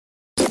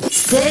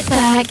Sit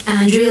back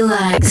and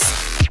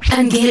relax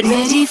and get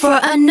ready for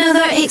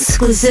another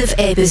exclusive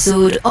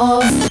episode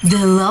of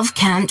the Love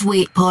Can't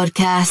Wait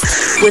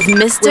podcast with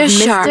Mr.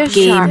 Sharp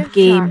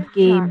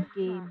Game.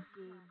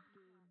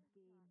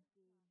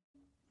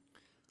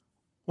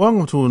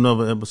 Welcome to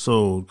another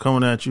episode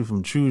coming at you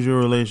from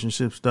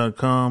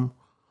ChooseYourRelationships.com,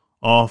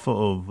 author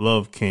of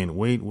Love Can't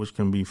Wait, which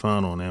can be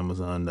found on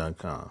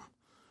Amazon.com.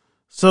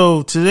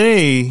 So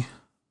today,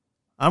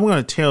 I'm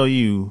going to tell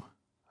you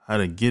how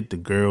to get the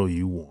girl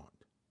you want.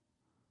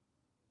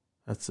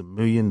 That's $1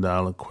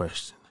 million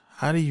question.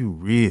 How do you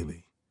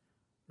really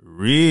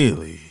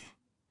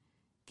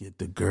get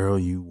the girl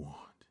you want?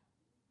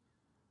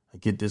 I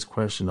get this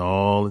question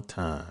all the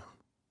time.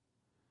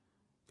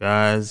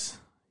 Guys,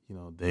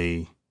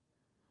 they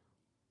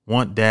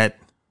want that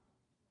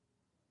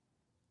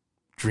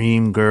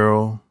dream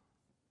girl,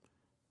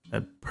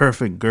 that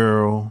perfect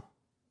girl,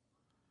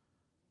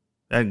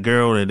 that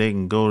girl that they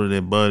can go to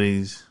their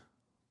buddies,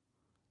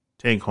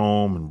 take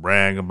home and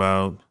brag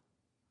about.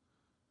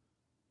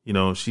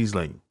 She's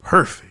like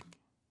perfect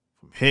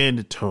from head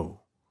to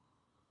toe.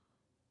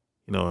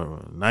 A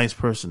nice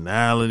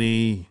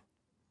personality.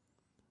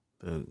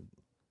 The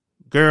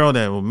girl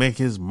that will make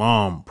his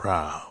mom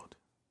proud.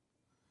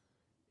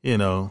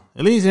 At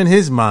least in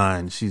his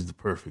mind, she's the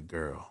perfect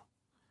girl.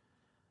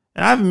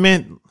 And I've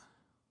met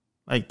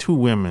like two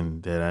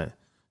women that I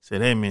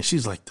said, hey, man,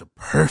 she's like the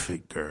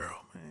perfect girl,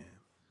 man.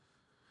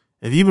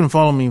 If you've been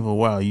following me for a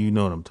while, you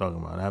know what I'm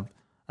talking about.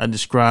 I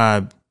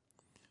described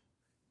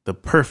the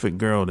perfect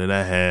girl that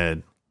I had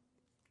a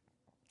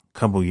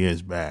couple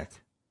years back.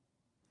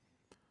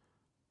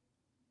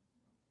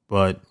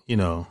 But,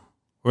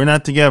 we're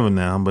not together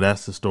now, but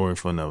that's the story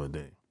for another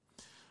day.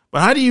 But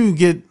how do you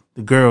get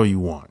the girl you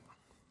want?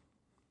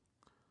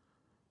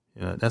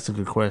 That's a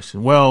good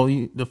question. Well,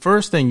 the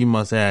first thing you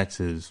must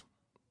ask is,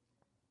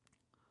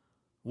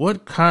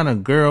 what kind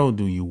of girl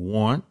do you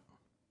want?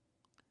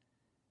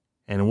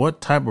 And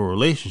what type of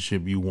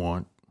relationship you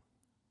want?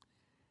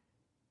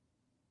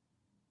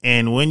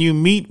 And when you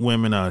meet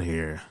women out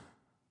here,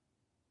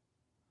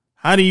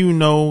 how do you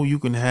know you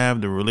can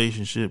have the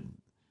relationship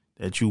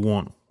that you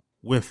want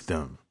with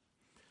them?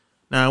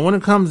 Now, when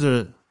it comes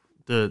to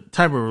the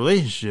type of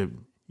relationship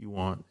you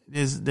want,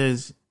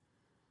 there's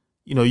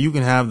you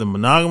can have the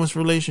monogamous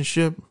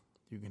relationship.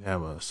 You can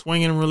have a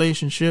swinging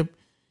relationship.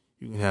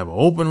 You can have an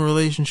open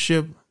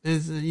relationship.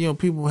 There's,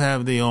 people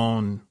have their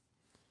own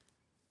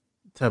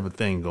type of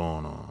thing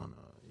going on.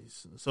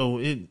 So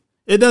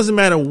it doesn't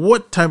matter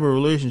what type of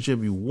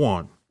relationship you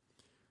want,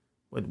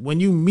 but when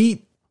you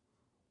meet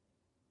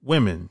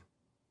women,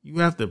 you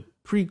have to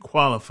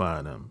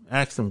pre-qualify them,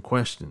 ask them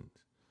questions,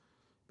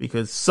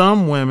 because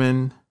some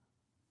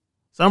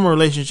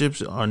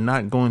relationships are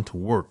not going to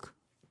work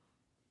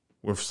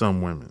with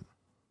some women.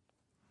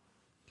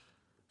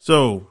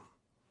 So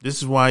this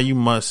is why you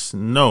must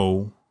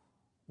know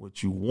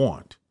what you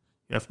want.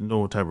 You have to know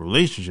what type of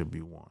relationship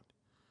you want.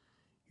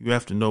 You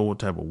have to know what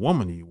type of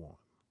woman you want.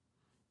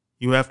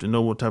 You have to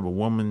know what type of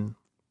woman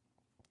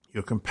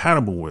you're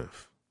compatible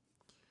with.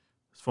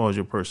 As far as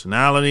your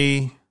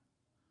personality,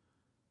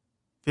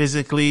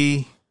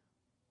 physically,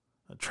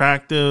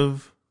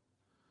 attractive.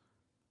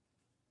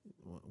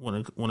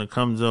 When it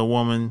comes to a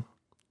woman,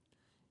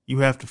 you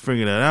have to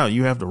figure that out.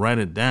 You have to write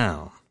it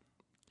down.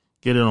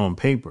 Get it on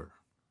paper.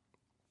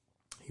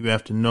 You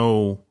have to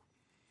know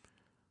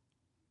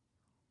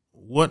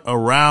what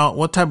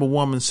type of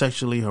woman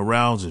sexually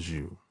arouses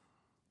you.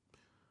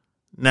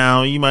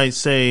 Now, you might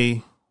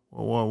say,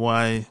 well,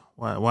 why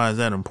is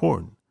that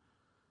important?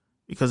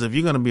 Because if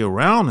you're going to be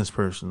around this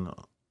person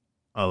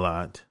a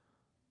lot,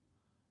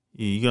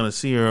 you're going to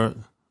see her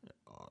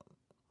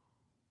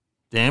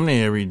damn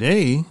near every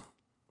day.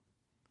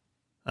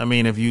 I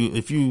mean, if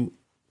this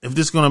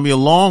is going to be a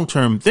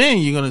long-term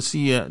thing, you're going to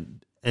see her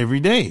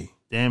every day,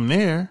 damn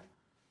near.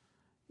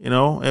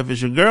 If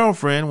it's your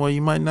girlfriend, well,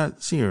 you might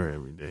not see her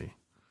every day.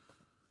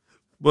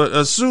 But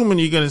assuming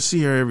you're going to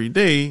see her every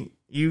day,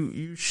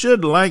 you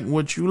should like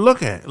what you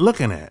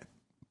looking at.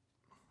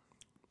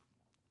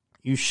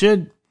 You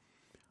should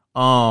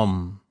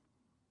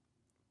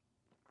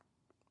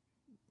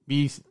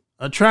be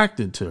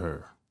attracted to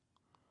her.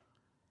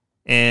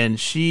 And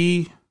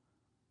she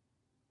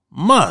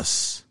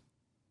must,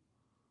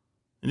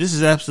 and this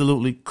is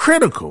absolutely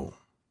critical,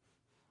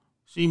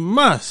 she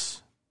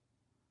must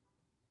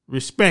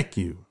respect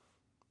you.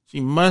 She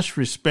must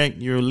respect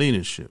your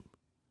leadership.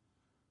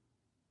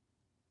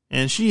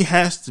 And she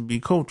has to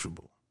be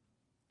coachable.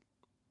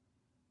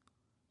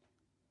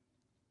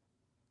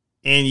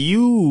 And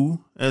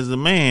you, as a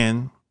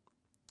man,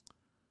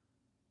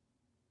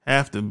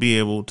 have to be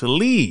able to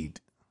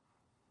lead.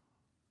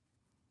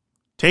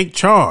 Take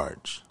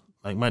charge,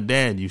 like my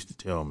dad used to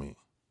tell me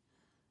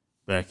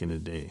back in the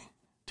day.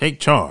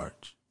 Take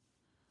charge.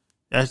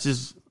 That's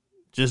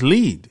just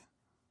lead.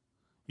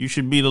 You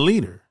should be the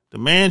leader. The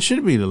man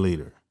should be the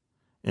leader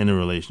in a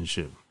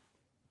relationship.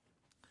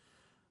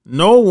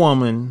 No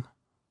woman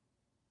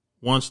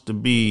wants to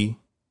be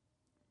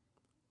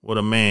with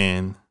a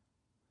man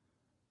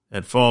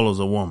that follows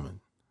a woman.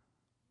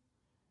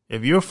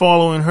 If you're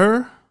following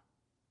her,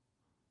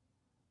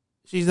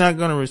 she's not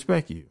going to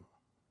respect you.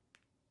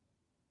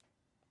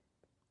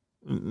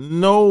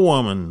 No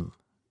woman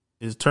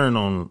is turned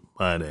on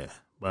by that.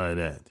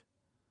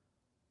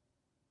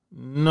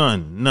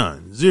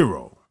 None,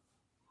 zero.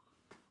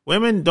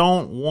 Women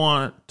don't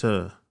want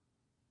to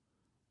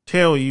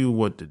tell you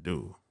what to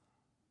do.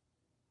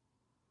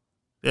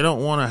 They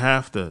don't want to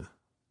have to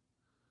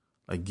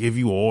give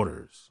you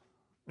orders.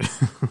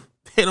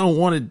 They don't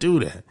want to do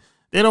that.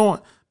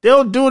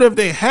 They'll do it if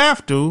they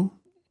have to.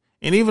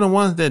 And even the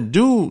ones that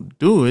do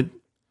it,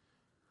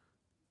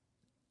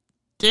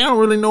 they don't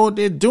really know what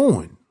they're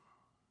doing.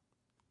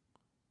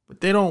 But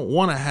they don't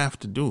want to have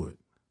to do it.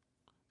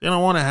 They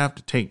don't want to have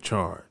to take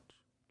charge.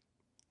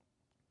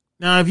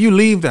 Now, if you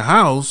leave the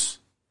house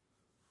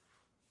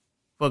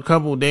for a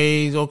couple of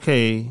days,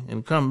 okay,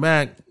 and come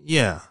back,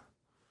 yeah.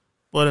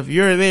 But if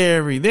you're there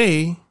every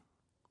day,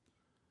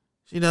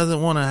 she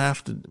doesn't want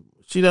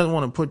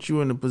to put you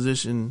in a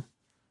position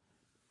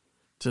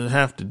to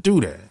have to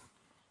do that.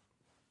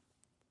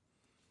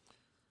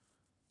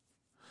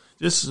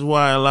 This is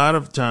why a lot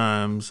of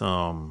times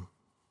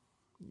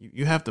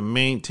you have to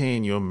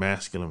maintain your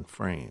masculine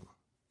frame.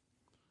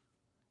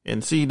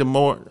 And see, a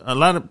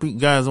lot of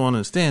guys don't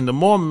understand, the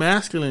more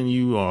masculine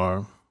you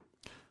are,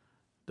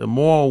 the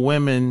more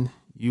women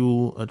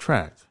you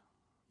attract.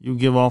 You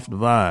give off the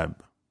vibe.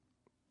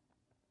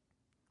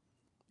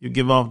 You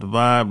give off the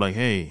vibe like,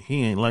 hey,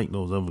 he ain't like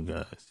those other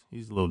guys.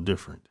 He's a little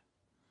different.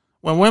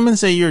 When women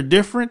say you're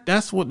different,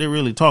 that's what they're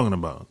really talking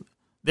about.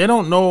 They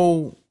don't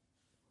know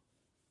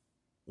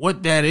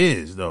what that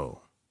is,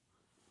 though.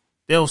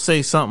 They'll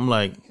say something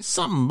like, it's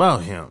something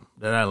about him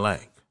that I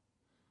like.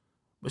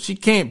 But she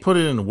can't put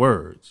it into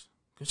words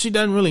because she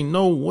doesn't really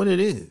know what it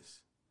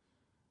is.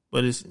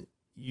 But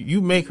you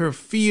make her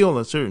feel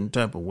a certain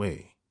type of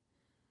way.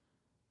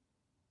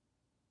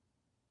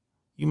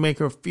 You make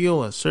her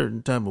feel a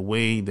certain type of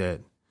way that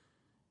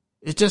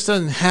it just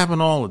doesn't happen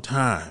all the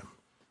time.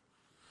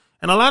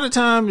 And a lot of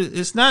times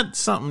it's not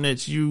something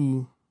that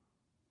you're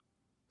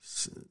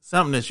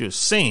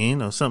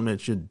saying or something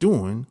that you're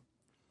doing.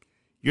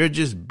 You're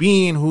just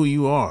being who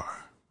you are.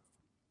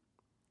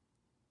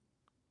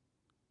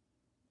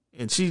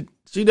 And she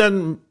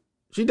doesn't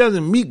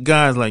meet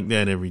guys like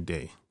that every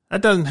day.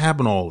 That doesn't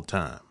happen all the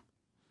time.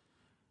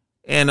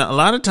 And a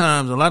lot of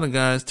times, a lot of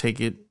guys take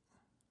it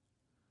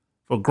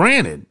for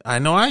granted. I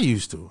know I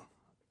used to.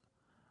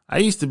 I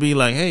used to be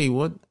like, hey,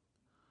 what?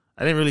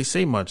 I didn't really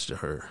say much to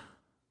her.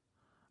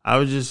 I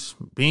was just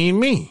being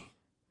me.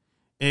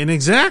 And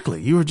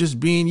exactly, you were just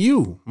being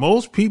you.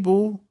 Most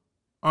people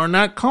are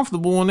not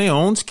comfortable in their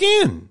own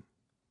skin.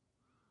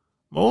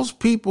 Most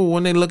people,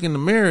 when they look in the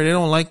mirror, they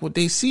don't like what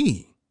they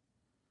see.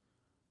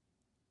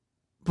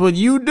 But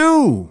you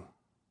do.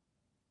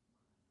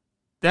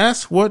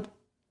 That's what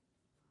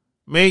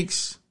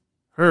makes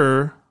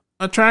her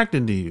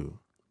attracted to you.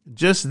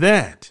 Just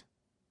that.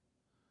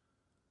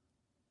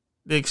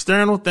 The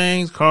external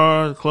things,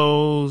 cars,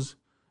 clothes,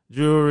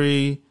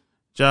 jewelry,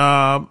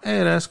 job,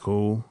 hey, that's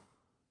cool.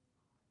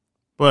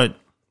 But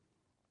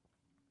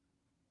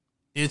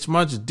it's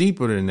much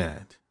deeper than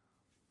that.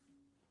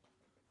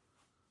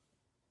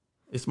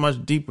 It's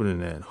much deeper than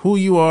that. Who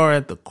you are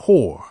at the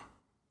core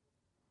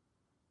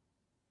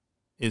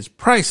is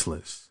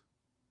priceless.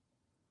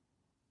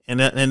 And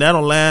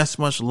that'll last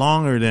much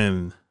longer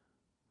than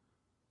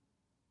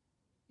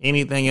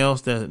anything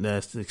else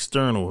that's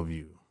external of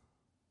you.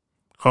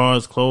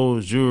 Cars,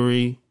 clothes,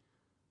 jewelry,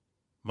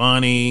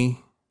 money.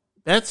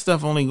 That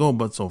stuff only go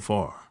but so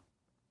far.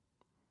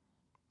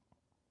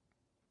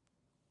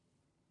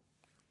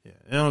 Yeah,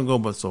 it don't go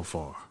but so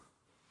far.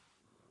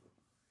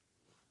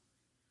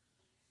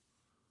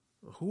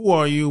 Who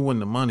are you when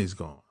the money's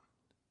gone?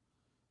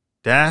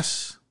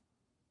 That's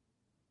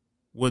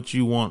what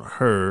you want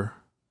her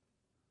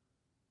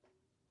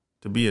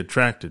to be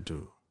attracted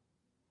to.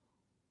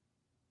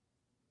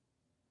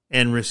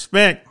 And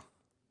respect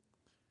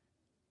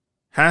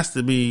has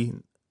to be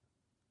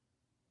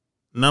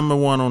number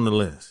one on the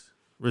list.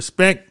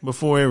 Respect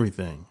before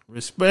everything.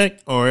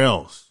 Respect or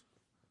else.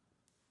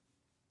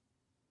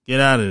 Get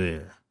out of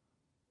there.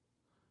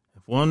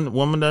 If one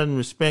woman doesn't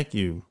respect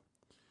you,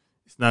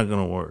 it's not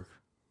going to work.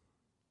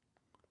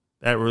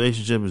 That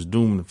relationship is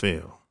doomed to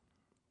fail.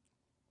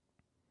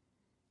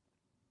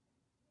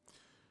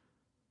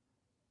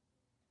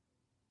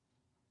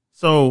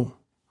 So,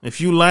 if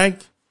you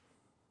like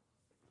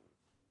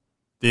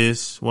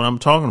this, what I'm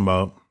talking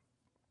about,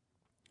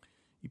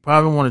 you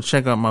probably want to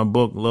check out my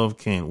book, Love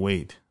Can't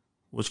Wait,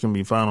 which can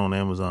be found on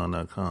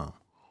Amazon.com.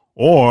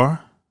 Or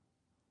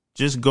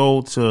just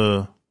go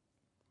to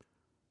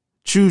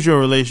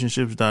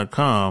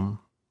ChooseYourRelationships.com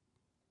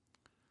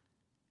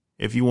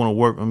if you want to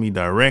work with me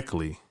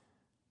directly.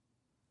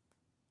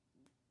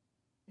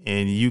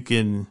 And you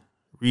can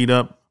read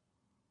up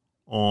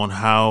on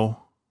how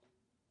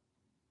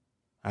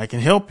I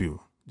can help you.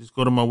 Just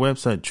go to my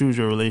website,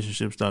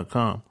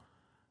 ChooseYourRelationships.com.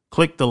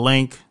 Click the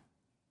link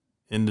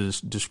in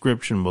the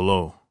description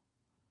below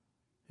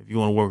if you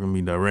want to work with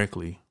me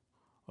directly.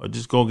 or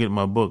just go get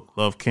my book,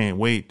 Love Can't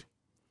Wait,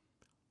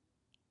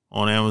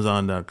 on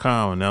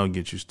Amazon.com, and that'll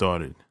get you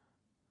started.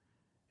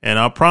 And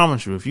I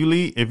promise you,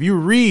 if you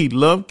read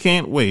Love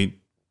Can't Wait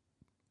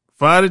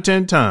 5 to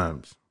 10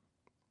 times,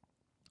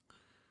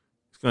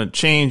 it's going to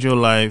change your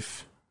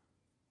life,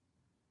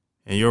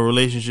 and your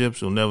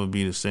relationships will never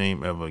be the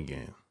same ever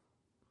again.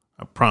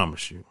 I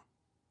promise you.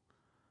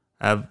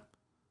 I've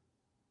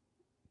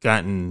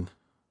gotten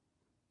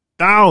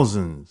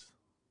thousands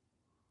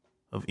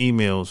of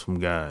emails from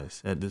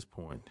guys at this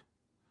point,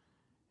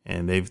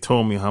 and they've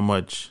told me how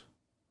much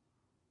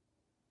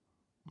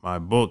my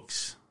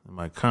books and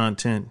my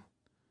content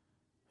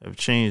have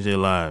changed their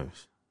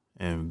lives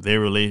and their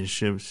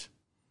relationships,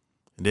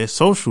 and their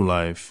social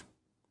life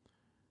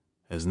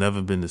has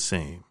never been the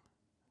same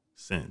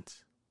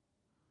since.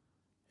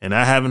 And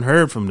I haven't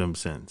heard from them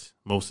since.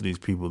 Most of these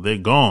people, they're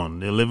gone.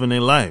 They're living their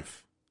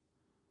life.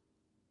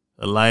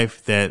 A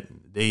life that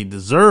they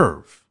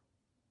deserve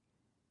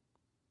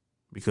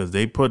because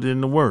they put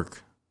in the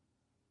work.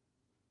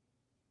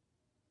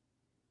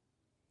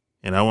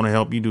 And I want to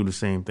help you do the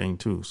same thing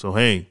too. So,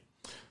 hey,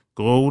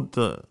 go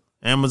to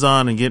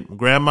Amazon and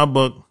grab my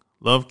book,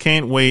 Love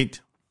Can't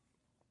Wait,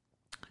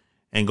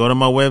 and go to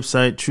my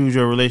website,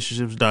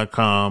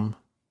 chooseyourrelationships.com,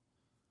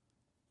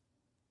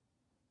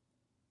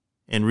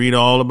 and read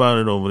all about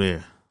it over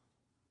there.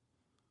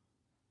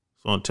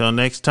 So until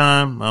next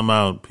time, I'm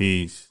out.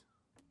 Peace.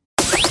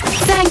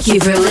 Thank you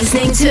for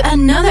listening to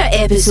another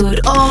episode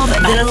of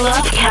the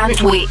Love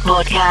Can't Wait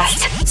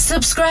podcast.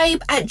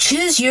 Subscribe at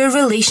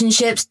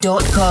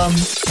chooseyourrelationships.com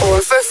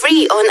or for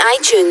free on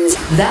iTunes.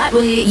 That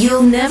way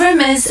you'll never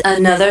miss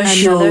another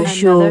show.